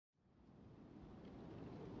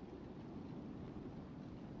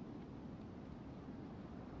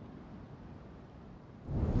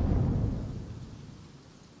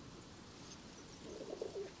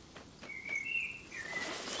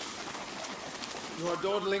You are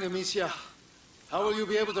dawdling, Amicia. How will you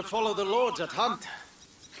be able to follow the lords at hunt?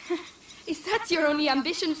 Is that your only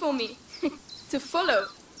ambition for me? To follow?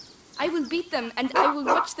 I will beat them, and I will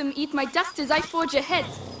watch them eat my dust as I forge ahead.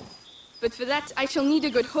 But for that, I shall need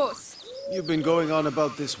a good horse. You've been going on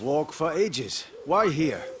about this walk for ages. Why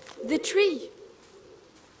here? The tree.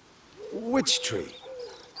 Which tree?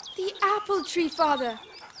 The apple tree, Father.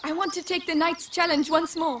 I want to take the Knight's challenge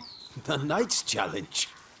once more. The Knight's challenge?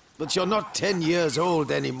 But you're not 10 years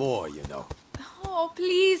old anymore, you know. Oh,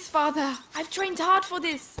 please, Father. I've trained hard for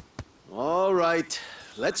this. All right,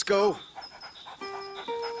 let's go.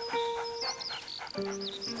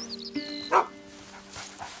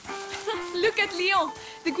 Look at Leon.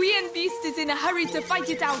 The Guyenne beast is in a hurry to fight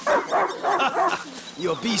it out.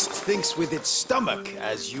 Your beast thinks with its stomach,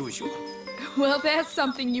 as usual. Well, there's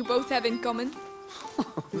something you both have in common.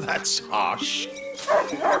 That's harsh.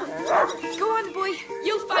 Go on, boy.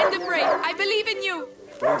 You'll find the prey. I believe in you.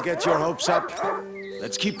 Don't get your hopes up.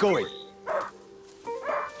 Let's keep going.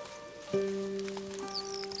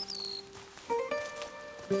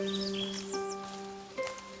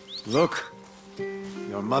 Look,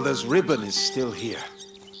 your mother's ribbon is still here.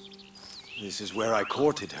 This is where I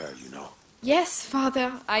courted her, you know. Yes,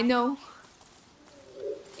 Father, I know.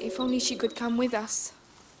 If only she could come with us.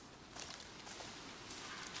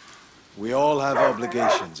 We all have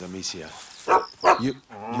obligations, Amicia. You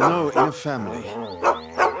know, in a family.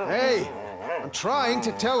 Hey, I'm trying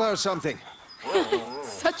to tell her something.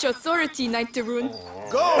 Such authority, Knight de Rune.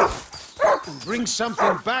 Go! And bring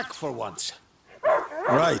something back for once.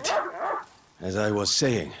 Right. As I was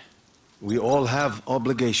saying, we all have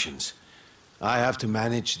obligations. I have to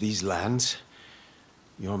manage these lands.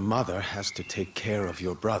 Your mother has to take care of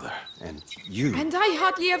your brother, and you... And I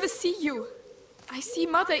hardly ever see you. I see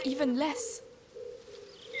Mother even less.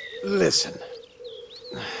 Listen.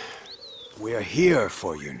 We're here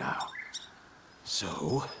for you now.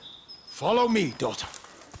 So, follow me, daughter.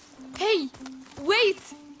 Hey, wait!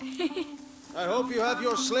 I hope you have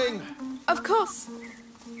your sling. Of course.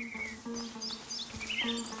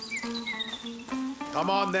 Come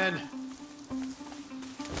on, then.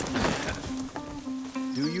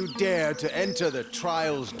 Do you dare to enter the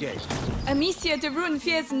Trials Gate? Amicia de Rune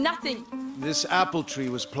fears nothing. This apple tree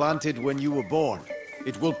was planted when you were born.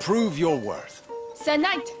 It will prove your worth. Sir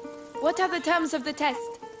Knight, what are the terms of the test?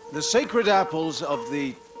 The sacred apples of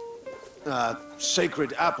the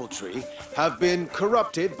sacred apple tree have been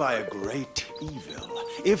corrupted by a great evil.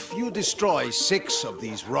 If you destroy 6 of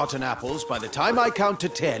these rotten apples by the time I count to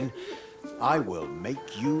 10, I will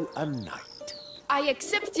make you a knight. I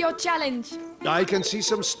accept your challenge. I can see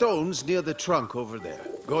some stones near the trunk over there.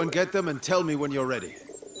 Go and get them and tell me when you're ready.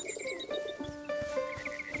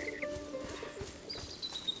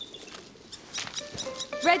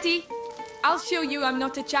 Ready? I'll show you I'm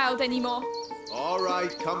not a child anymore. All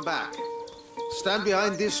right, come back. Stand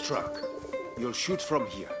behind this truck. You'll shoot from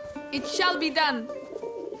here. It shall be done.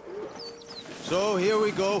 So, here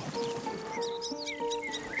we go.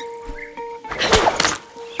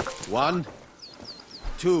 1,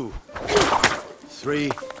 2,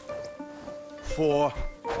 3, 4,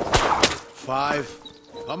 5.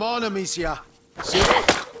 Come on, Amicia.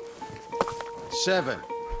 6, 7,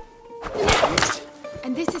 8.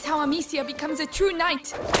 And this is how Amicia becomes a true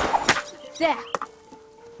knight. There.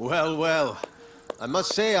 Well, well. I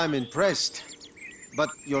must say I'm impressed. But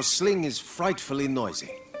your sling is frightfully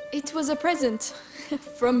noisy. It was a present.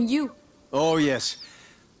 From you. Oh, yes.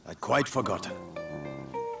 I'd quite forgotten.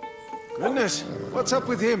 Goodness, what's up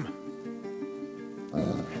with him?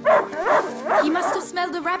 He must have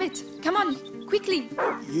smelled a rabbit. Come on, quickly.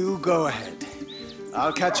 You go ahead.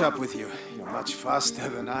 I'll catch up with you. You're much faster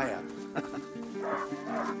than I am.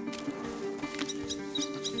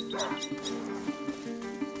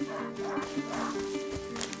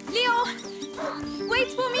 Leo!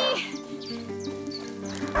 Wait for me!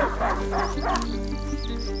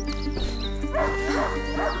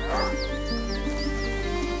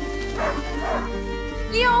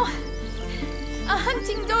 Leo! A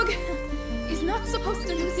hunting dog is not supposed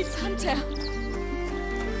to lose its hunter.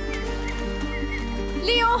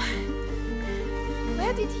 Leo!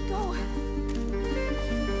 Where did he go?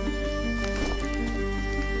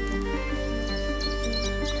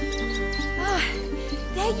 Ah,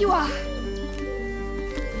 there you are.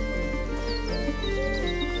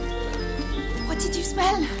 What did you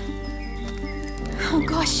smell? Oh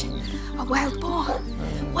gosh, a wild boar.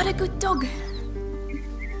 What a good dog.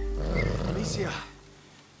 Amicia,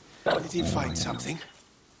 did he find something?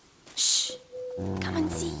 Shh! Come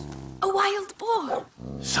and see. A wild boar.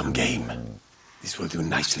 Some game. This will do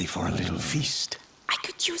nicely for a little feast. I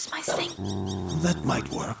could use my sling. That might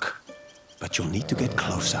work. But you'll need to get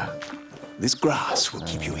closer. This grass will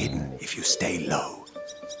keep you hidden if you stay low.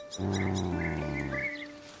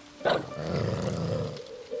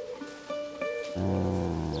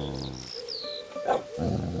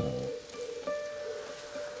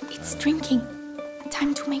 It's drinking.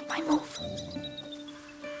 Time to make my move.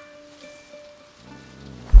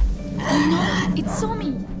 Oh no, it saw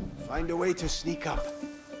me. Find a way to sneak up.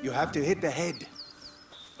 You have to hit the head.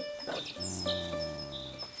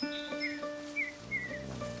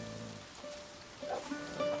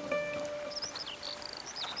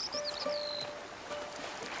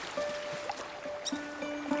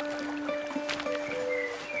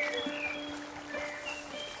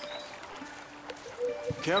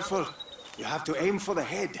 Careful. You have to aim for the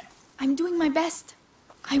head. I'm doing my best.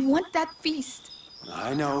 I want that feast.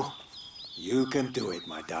 I know. You can do it,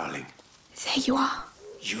 my darling. There you are.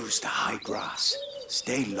 Use the high grass.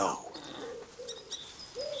 Stay low.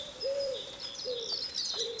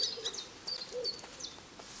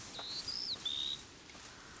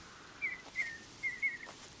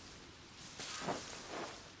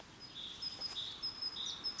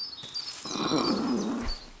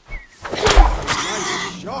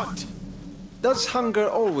 Nice shot! Does hunger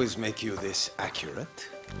always make you this accurate?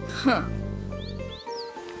 Huh.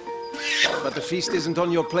 But the feast isn't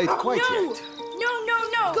on your plate quite yet.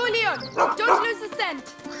 No! Go, Leon! Don't lose the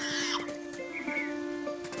scent!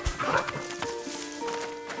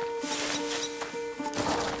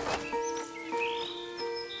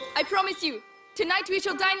 I promise you, tonight we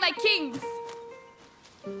shall dine like kings!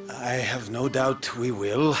 I have no doubt we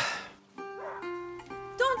will.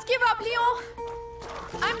 Don't give up, Leon!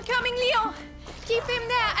 I'm coming, Leon! Keep him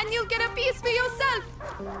there and you'll get a piece for yourself!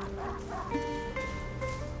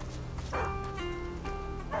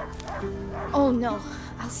 Oh no,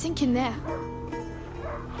 I'll sink in there.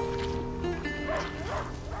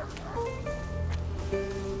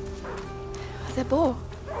 The boar.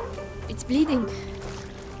 It's bleeding.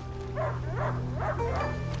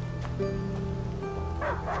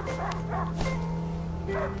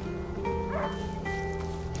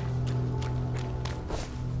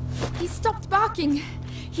 He stopped barking.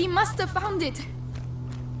 He must have found it.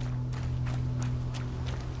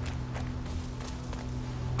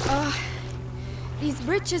 These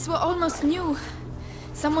britches were almost new.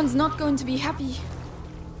 Someone's not going to be happy.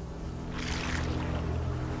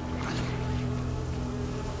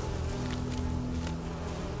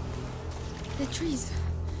 The trees.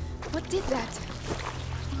 What did that?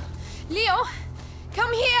 Leo!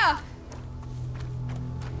 Come here!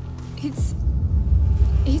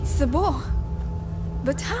 It's the boar.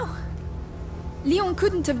 But how? Leon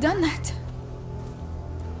couldn't have done that.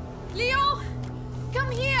 Leo!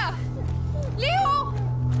 Come here! Leo!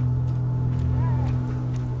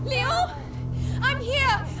 Leo! I'm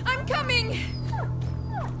here! I'm coming!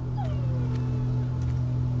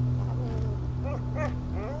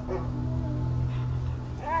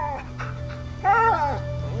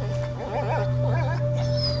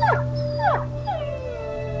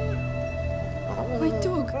 My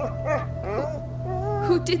dog.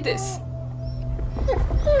 Who did this?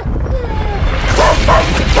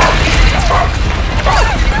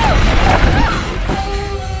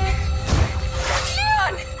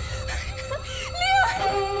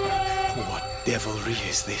 What devilry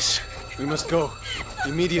is this? We must go.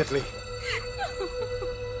 Immediately.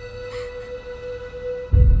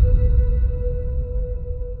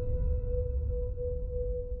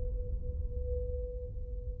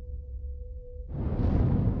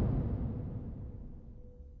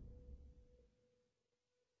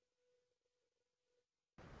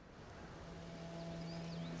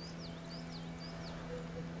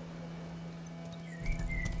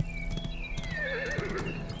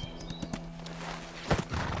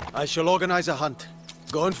 I shall organize a hunt.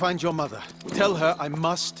 Go and find your mother. Tell her I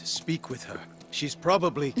must speak with her. She's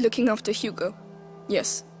probably... Looking after Hugo.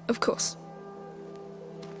 Yes, of course.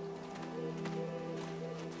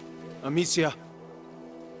 Amicia.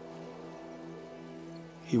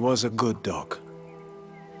 He was a good dog.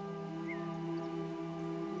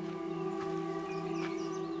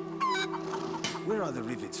 Where are the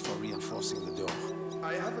rivets for reinforcing the door?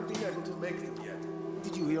 I haven't been able to make them yet.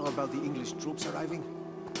 Did you hear about the English troops arriving?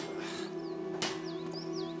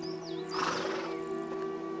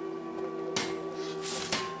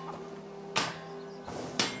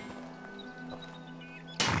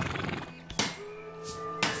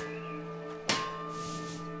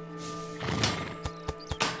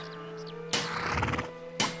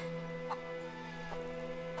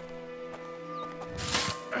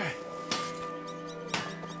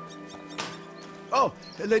 Oh,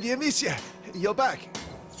 Lady Amicia, you're back.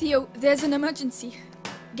 Theo, there's an emergency.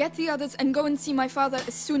 Get the others and go and see my father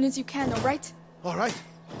as soon as you can, all right? All right.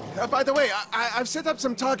 By the way, I've set up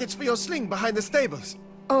some targets for your sling behind the stables.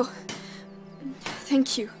 Oh,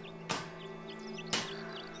 thank you.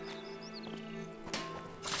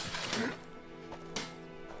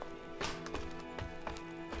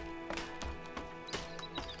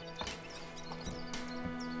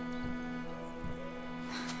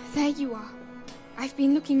 There you are. I've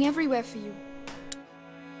been looking everywhere for you.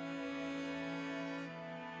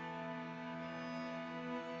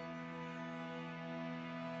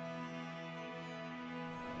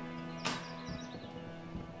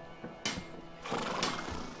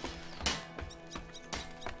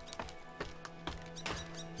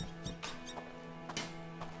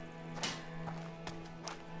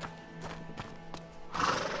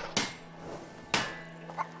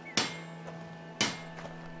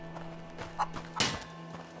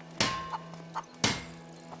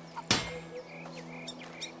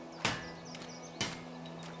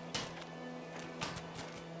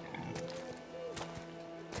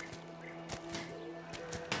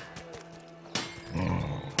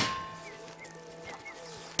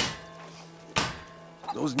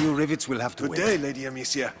 Those new rivets will have to wait. Good day, Lady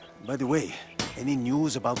Amicia. By the way, any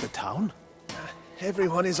news about the town?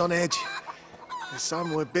 Everyone is on edge.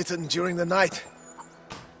 Some were bitten during the night.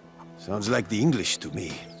 Sounds like the English to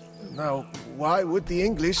me. Now, why would the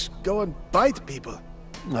English go and bite people?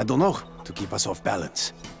 I don't know, to keep us off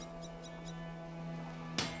balance.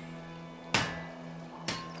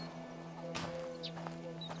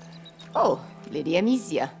 Oh, Lady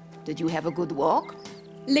Amicia, did you have a good walk?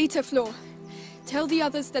 Later, Flo. Tell the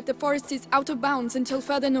others that the forest is out of bounds until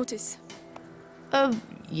further notice.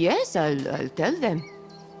 Yes, I'll tell them.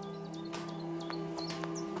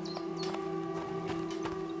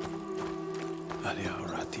 Alia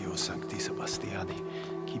oratio sancti Sebastiani,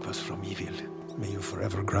 keep us from evil. May you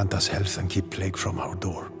forever grant us health and keep plague from our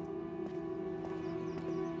door.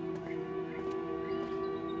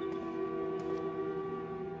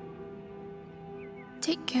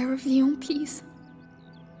 Take care of Leon, please.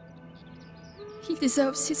 He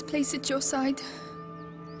deserves his place at your side,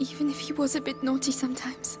 even if he was a bit naughty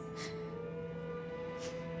sometimes.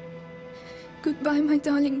 Goodbye, my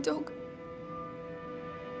darling dog.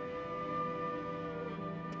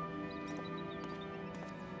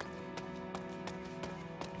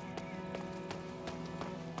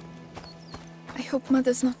 I hope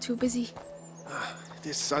Mother's not too busy.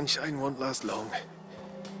 This sunshine won't last long.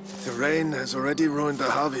 The rain has already ruined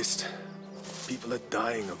the harvest. People are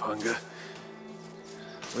dying of hunger.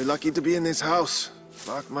 We're lucky to be in this house.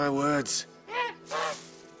 Mark my words.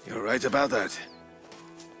 You're right about that.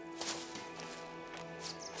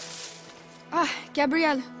 Ah,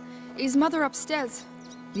 Gabrielle. Is Mother upstairs?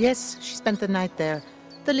 Yes, she spent the night there.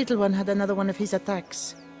 The little one had another one of his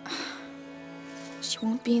attacks. She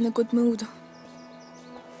won't be in a good mood.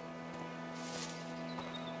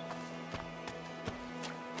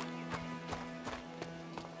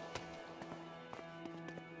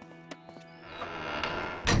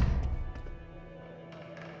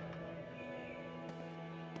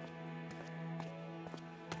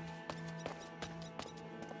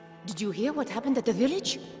 Did you hear what happened at the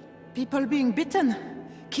village? People being bitten.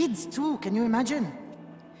 Kids too, can you imagine?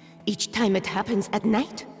 Each time it happens at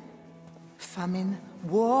night? Famine,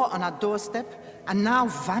 war on our doorstep, and now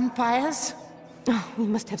vampires? Oh, we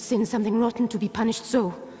must have sinned something rotten to be punished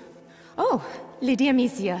so. Oh, Lady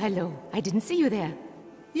Amicia, hello. I didn't see you there.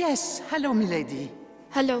 Yes, hello, milady.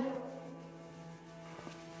 Hello.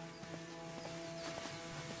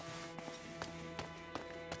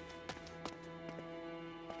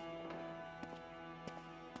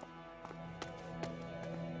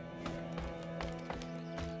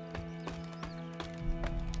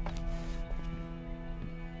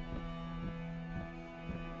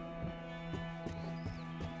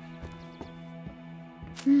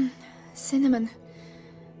 Cinnamon.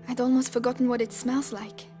 I'd almost forgotten what it smells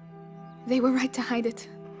like. They were right to hide it.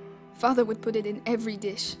 Father would put it in every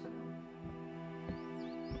dish.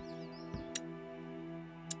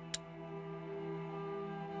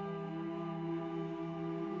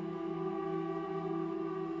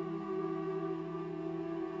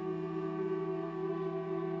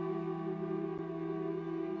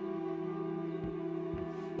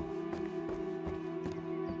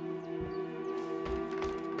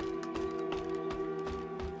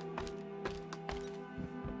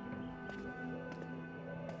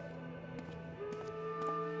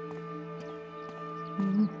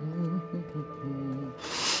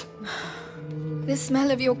 The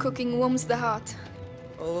smell of your cooking warms the heart.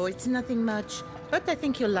 Oh, it's nothing much. but I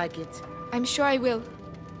think you'll like it. I'm sure I will.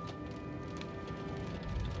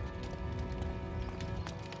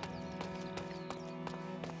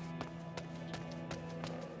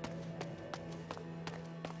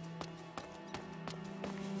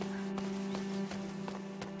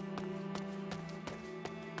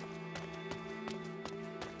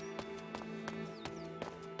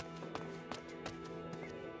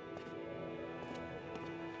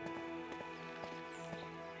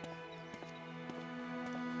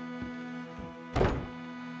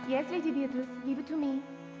 Yes, Lady Beatrice, leave it to me.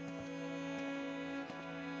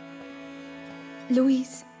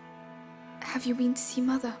 Louise, have you been to see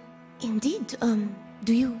Mother? Indeed,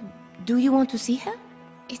 do you want to see her?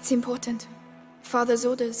 It's important. Father's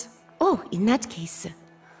orders. Oh, in that case,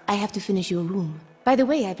 I have to finish your room. By the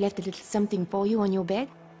way, I've left a little something for you on your bed.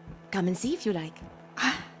 Come and see if you like.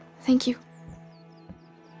 Ah, thank you.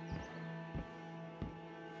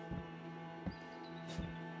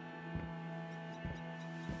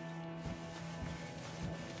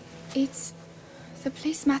 It's the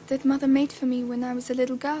placemat that Mother made for me when I was a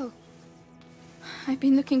little girl. I've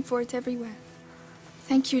been looking for it everywhere.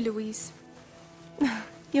 Thank you, Louise.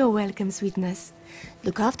 You're welcome, sweetness.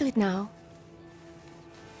 Look after it now.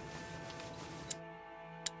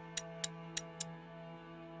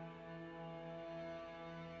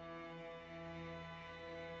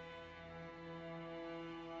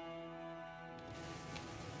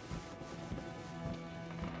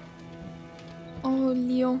 Oh,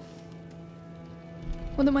 Leon.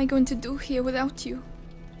 What am I going to do here without you?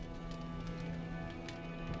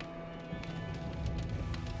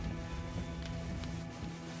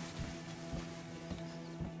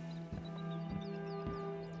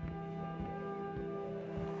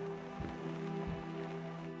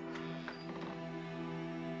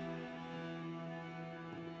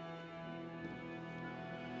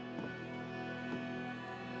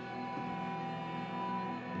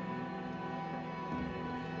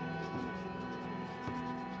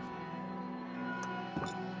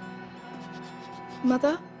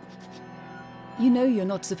 Mother? You know you're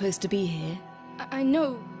not supposed to be here. I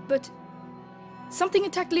know, but something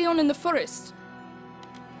attacked Leon in the forest.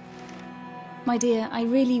 My dear, I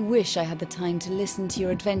really wish I had the time to listen to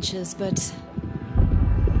your adventures, but...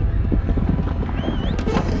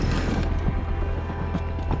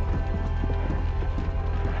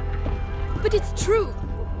 But it's true!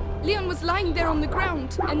 Leon was lying there on the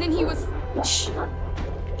ground, and then he was... Shh!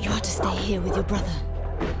 You are to stay here with your brother.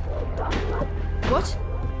 What?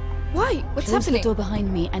 Why? What's Close happening? the door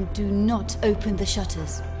behind me and do not open the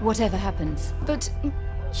shutters, whatever happens. But...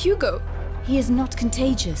 Hugo... He is not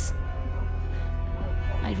contagious.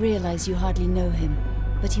 I realize you hardly know him,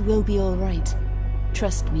 but he will be all right.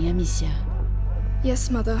 Trust me, Amicia. Yes,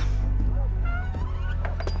 Mother.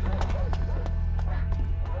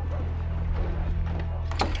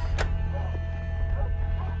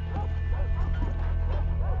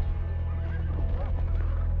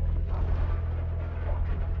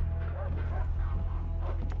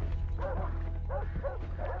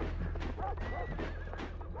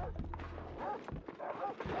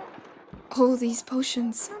 All these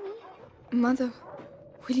potions. Mother,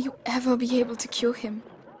 will you ever be able to cure him?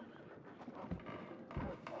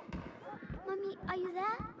 Mommy, are you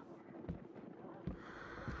there?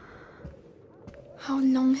 How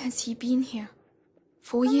long has he been here?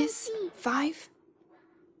 4 Come and years? see. 5?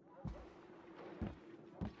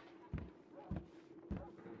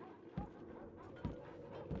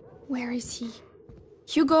 Where is he?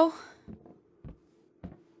 Hugo?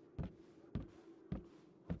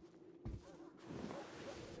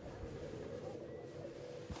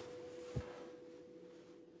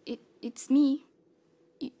 It's me.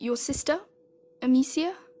 Your sister?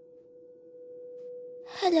 Amicia?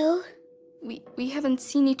 Hello. We haven't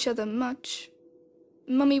seen each other much.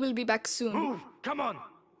 Mummy will be back soon. Move! Come on!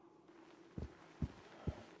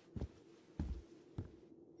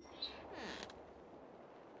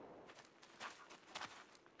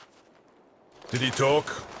 Did he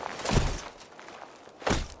talk?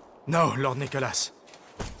 No, Lord Nicholas.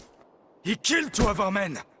 He killed 2 of our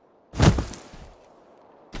men!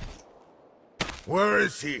 Where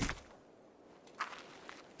is he?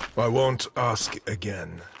 I won't ask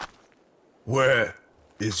again. Where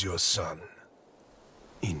is your son?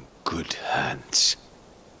 In good hands.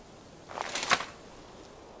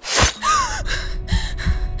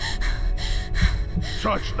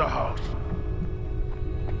 Search the house.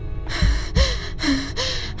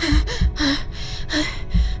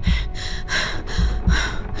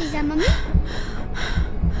 Is that Mommy?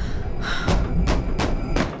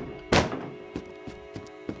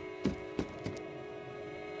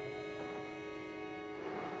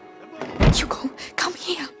 Hugo, come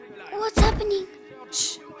here. What's happening?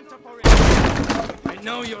 Shh. I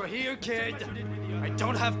know you're here, kid. I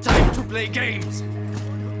don't have time to play games.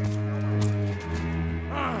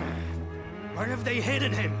 Where have they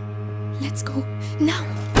hidden him? Let's go, now.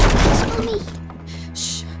 It's Mommy.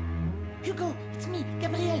 Shh. Hugo, it's me,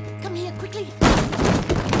 Gabriel. Come here, quickly.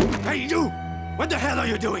 Hey, you! What the hell are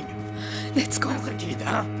you doing? Let's go. Where's the kid,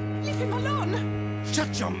 huh? Leave him alone.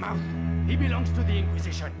 Shut your mouth. He belongs to the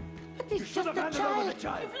Inquisition. But he's Should just have a handed over the child.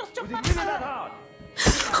 child. You've lost your Was it really that father. hard?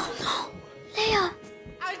 Oh no. Leia.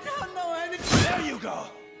 I don't know anything. There you go.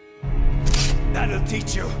 That'll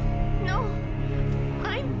teach you. No.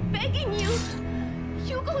 I'm begging you.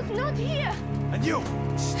 Hugo's not here. And you,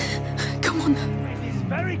 Come on. it is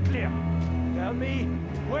very clear. Tell me,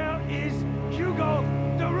 where is Hugo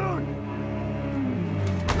the Rune?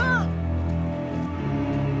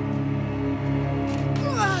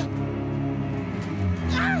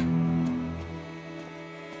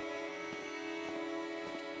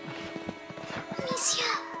 Amicia.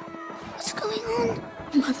 What's going on?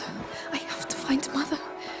 Mother. I have to find Mother.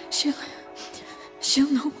 She'll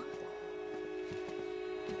know.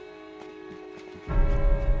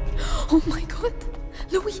 Oh my god.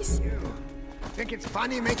 Louise. Think it's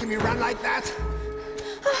funny making me run like that?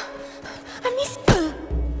 Amicia.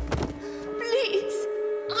 Please.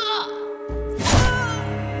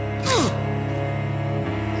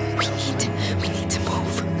 We need to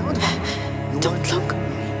move. Don't look.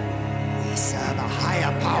 We serve a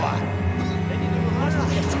higher power.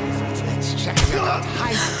 Let's check it out.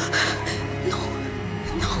 Hide. No.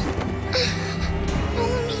 No,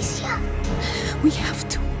 Amicia. We have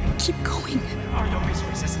to keep going. Are your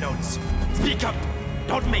mistress's notes? Speak up!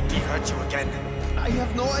 Don't make me hurt you again. I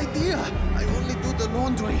have no idea. I only do the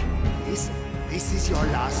laundry. Listen, this is your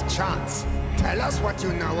last chance. Tell us what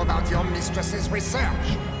you know about your mistress's research.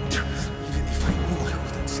 Even if I knew, I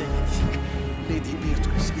wouldn't say anything. Lady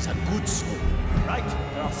Beatrice is a good soul. Right,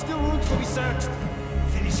 there are still rooms to be searched.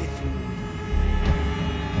 Finish it.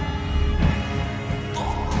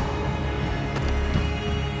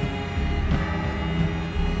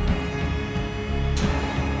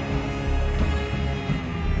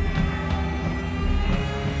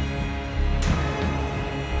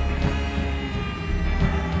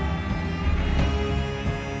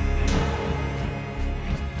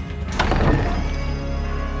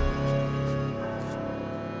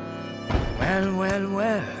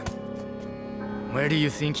 Well. Where do you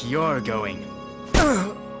think you're going?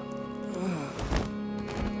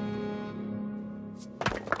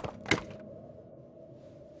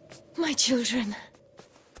 My children.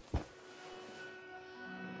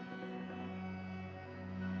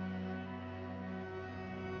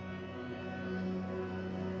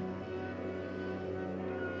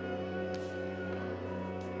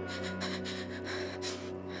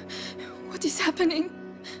 What is happening?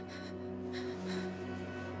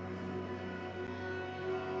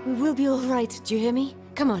 We will be all right, do you hear me?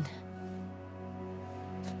 Come on.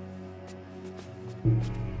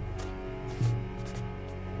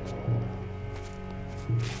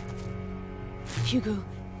 Hugo,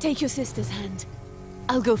 take your sister's hand.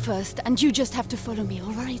 I'll go first, and you just have to follow me,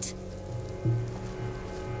 all right?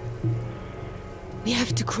 We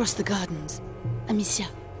have to cross the gardens. Amicia,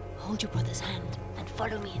 hold your brother's hand and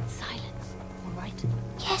follow me in silence, all right?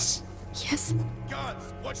 Yes. Yes,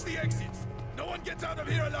 Guards, watch the exits. No one gets out of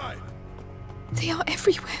here alive. they are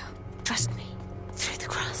everywhere. Trust me. Through the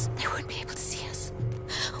grass, they won't be able to see us.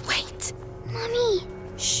 Wait. Mommy.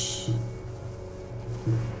 Shh.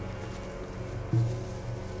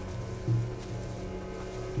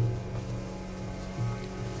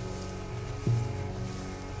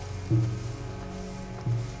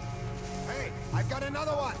 Hey, I've got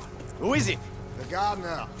another one. Who is it? The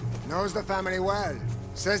gardener. Knows the family well.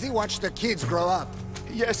 Says he watched the kids grow up.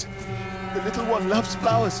 Yes, the little one loves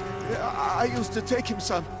flowers. I used to take him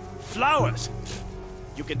some. Flowers!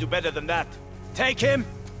 You can do better than that. Take him!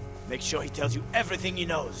 Make sure he tells you everything he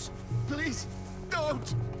knows. Please,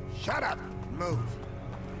 don't! Shut up. Move.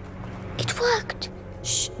 It worked.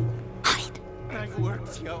 Shh. Hide. I've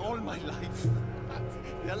worked here all my life.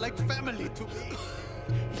 They're like family to me.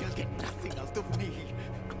 You'll get nothing out of me.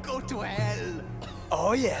 Go to hell.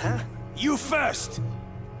 Oh yeah? You first!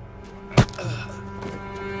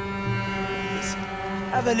 Listen,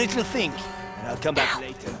 have a little think, and I'll come back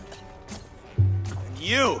later. And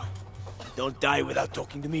you! Don't die without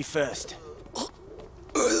talking to me first.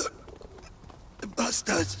 The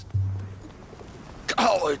bastards.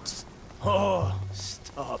 Cowards. Oh,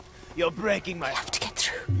 stop. You're breaking my... We have to get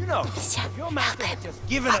through. You know, Amicia, your help master him. has just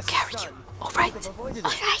given I'll us carry his you. son. All right. Could have avoided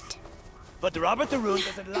All it. right. But Robert the Rune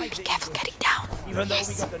doesn't like Be careful getting down. even though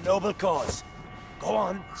we got a noble cause. Go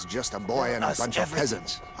on. It's just a boy and a bunch of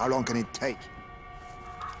peasants. How long can it take?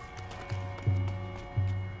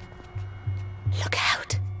 Look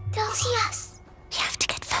out. They'll see us. We have to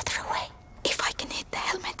get further away. If I can hit the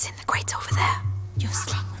helmets in the crates over there, your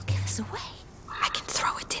sling will give us away. I can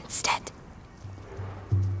throw it instead.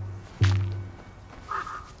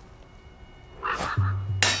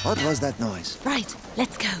 What was that noise? Right,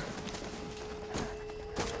 let's go.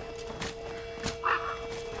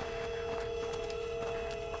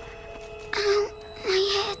 Ow,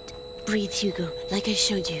 my head. Breathe, Hugo, like I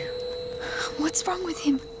showed you. What's wrong with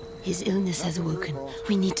him? His illness has awoken.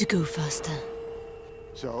 We need to go faster.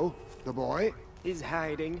 So, the boy? He's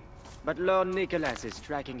hiding, but Lord Nicholas is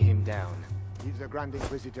tracking him down. He's the Grand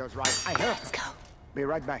Inquisitor's right. I heard. Let's go. Be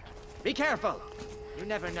right back. Be careful! You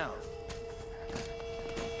never know.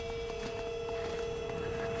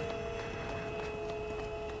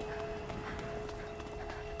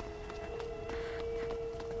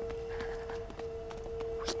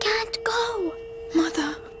 We can't go.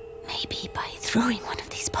 Mother. Maybe by throwing one of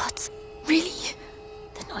these pots. Really?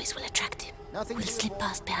 The noise will attract him. Nothing We'll slip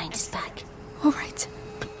past behind his back. All right.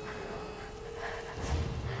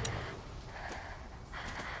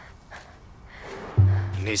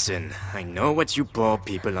 Listen, I know what you poor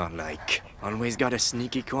people are like. Always got a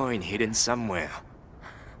sneaky coin hidden somewhere.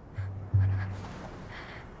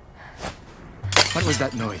 What was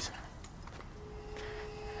that noise?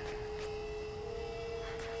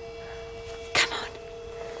 Come on.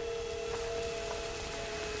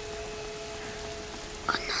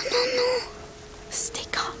 Oh, no. Stay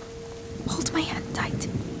calm. Hold my hand tight.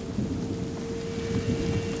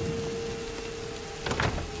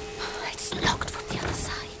 It's locked from the other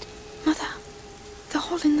side. Mother, the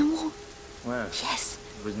hole in the wall. Well, Yes.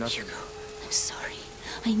 it was nothing. Hugo, I'm sorry.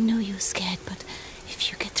 I know you're scared, but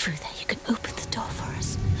if you get through there, you can open the door for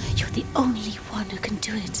us. You're the only one who can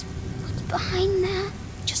do it. What's behind there?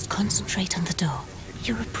 Just concentrate on the door.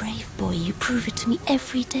 You're a brave boy. You prove it to me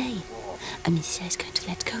every day. Amicia is going to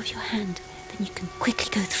let go of your hand. Then you can quickly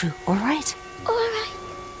go through, all right? All right.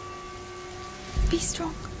 Be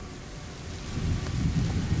strong.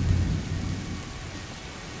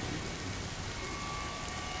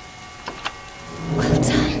 Well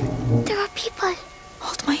done. There are people.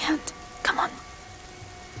 Hold my hand. Come on.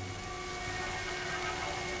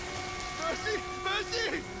 Mercy!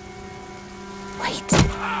 Mercy! Wait.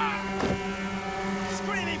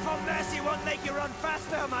 Screaming for mercy won't make you run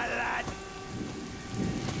faster, my lad.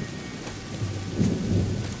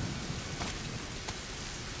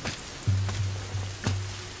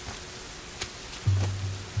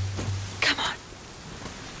 Come on.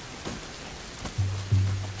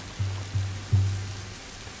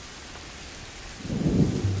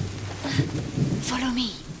 Follow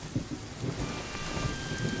me.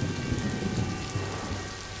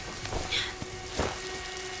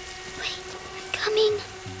 Wait, I'm coming.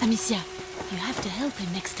 Amicia, you have to help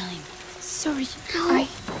him next time. Sorry, Ow,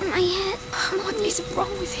 my head. What is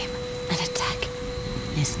wrong with him? An attack.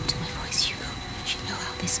 Listen to my voice, Hugo. You know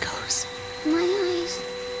how this goes. My eyes.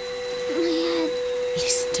 My head.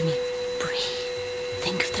 Listen to me. Breathe.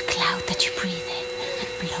 Think of the cloud that you breathe in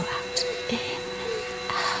and blow out. In,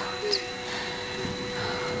 out.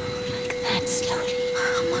 Like that, slowly.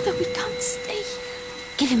 Mother, we can't stay.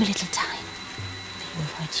 Give him a little time. Are you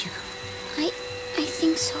all right, Hugo? I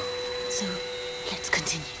think so. So, let's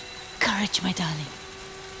continue. Courage, my darling.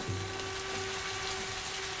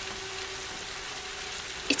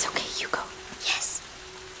 It's okay, Hugo. Yes.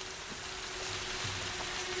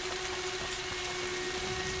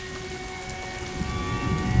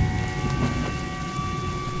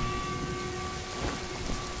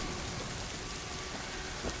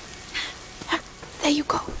 There you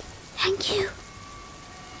go. Thank you.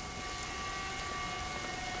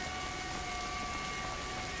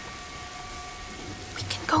 We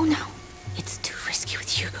can go now. It's too risky with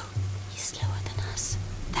Hugo. He's slower than us.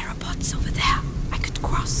 There are bots over there. I could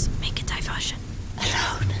cross, make a diversion.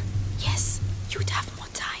 Alone? Yes, you'd have more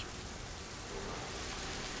time.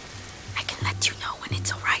 I can let you know when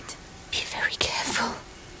it's all right. Be very careful.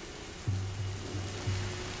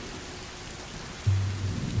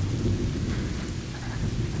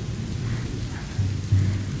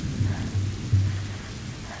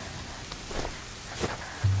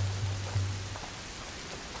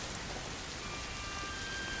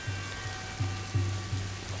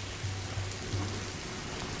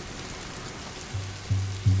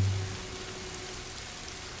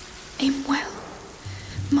 Aim well.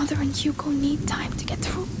 Mother and Hugo need time to get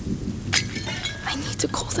through. I need to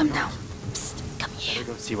call them now. Psst, come here. Let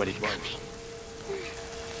me go see what it was.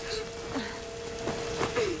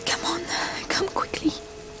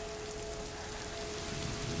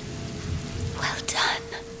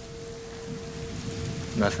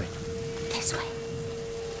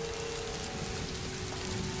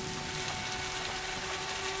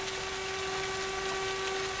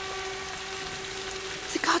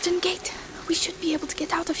 garden gate. We should be able to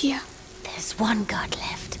get out of here. There's one guard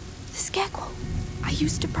left. The scarecrow. I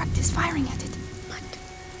used to practice firing at it. But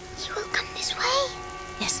he will come this way.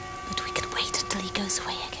 Yes, but we can wait until he goes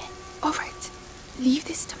away again. All right. Leave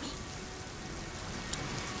this to me.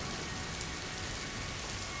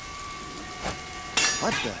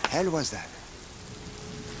 What the hell was that?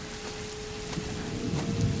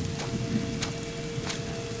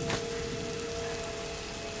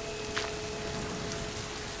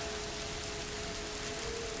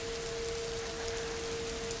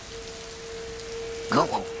 Go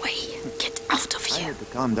away. Get out of here. I had to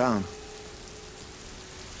calm down.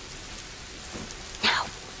 Now.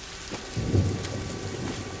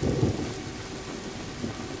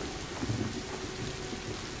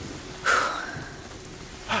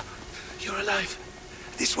 You're alive.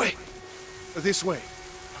 This way. This way.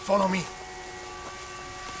 Follow me.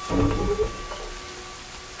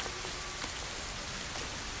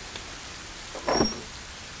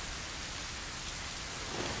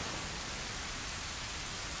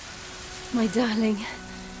 My darling.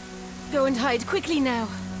 Go and hide quickly now.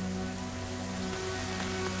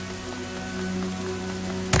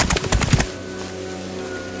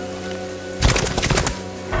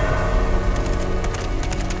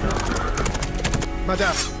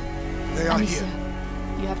 Madame, they are Amicia,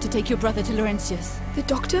 here. you have to take your brother to Laurentius. The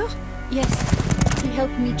doctor? Yes. He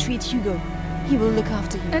helped me treat Hugo. He will look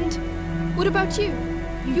after you. And what about you?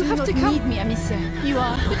 You have to come. You need me, Amicia. You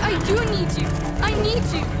are. But I do need you. I need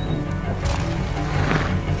you.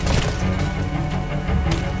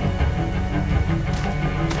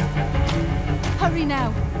 Hurry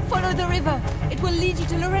now. Follow the river. It will lead you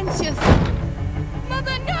to Laurentius.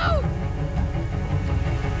 Mother, no!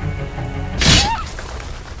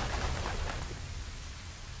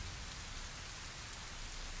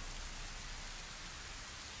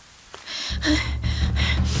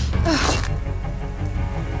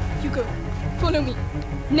 Hugo, follow me.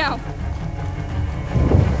 Now.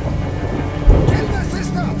 Kill the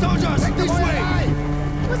sister! Soldiers, this way!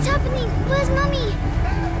 What's happening? Where's Mommy?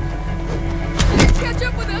 Catch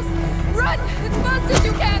up with us! Run! As fast as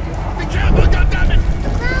you can! Be careful, goddammit! The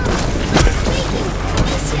ground is shaking!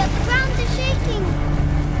 Amicia, the ground is shaking!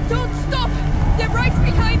 Don't stop! They're right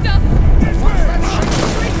behind us! What's that shit?